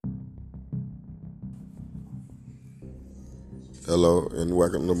Hello and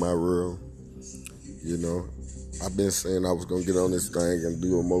welcome to my world. You know, I've been saying I was gonna get on this thing and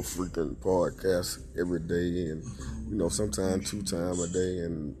do a more frequent podcast every day, and sometimes 2 times a day.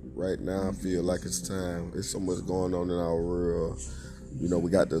 And right now, I feel like it's time. There's so much going on in our world.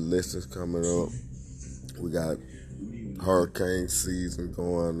 We got the elections coming up. We got hurricane season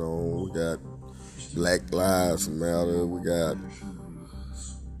going on. We got Black Lives Matter. We got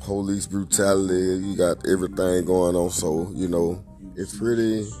police brutality. You got everything going on. So it's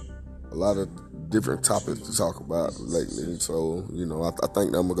pretty a lot of different topics to talk about lately. So I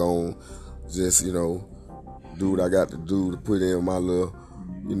think I'm gonna just do what I got to do to put in my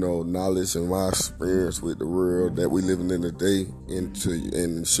little knowledge and my experience with the world that we living in today into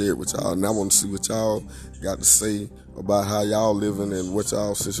and share it with y'all. And I want to see what y'all got to say about how y'all living and what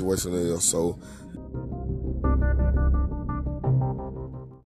y'all situation is. So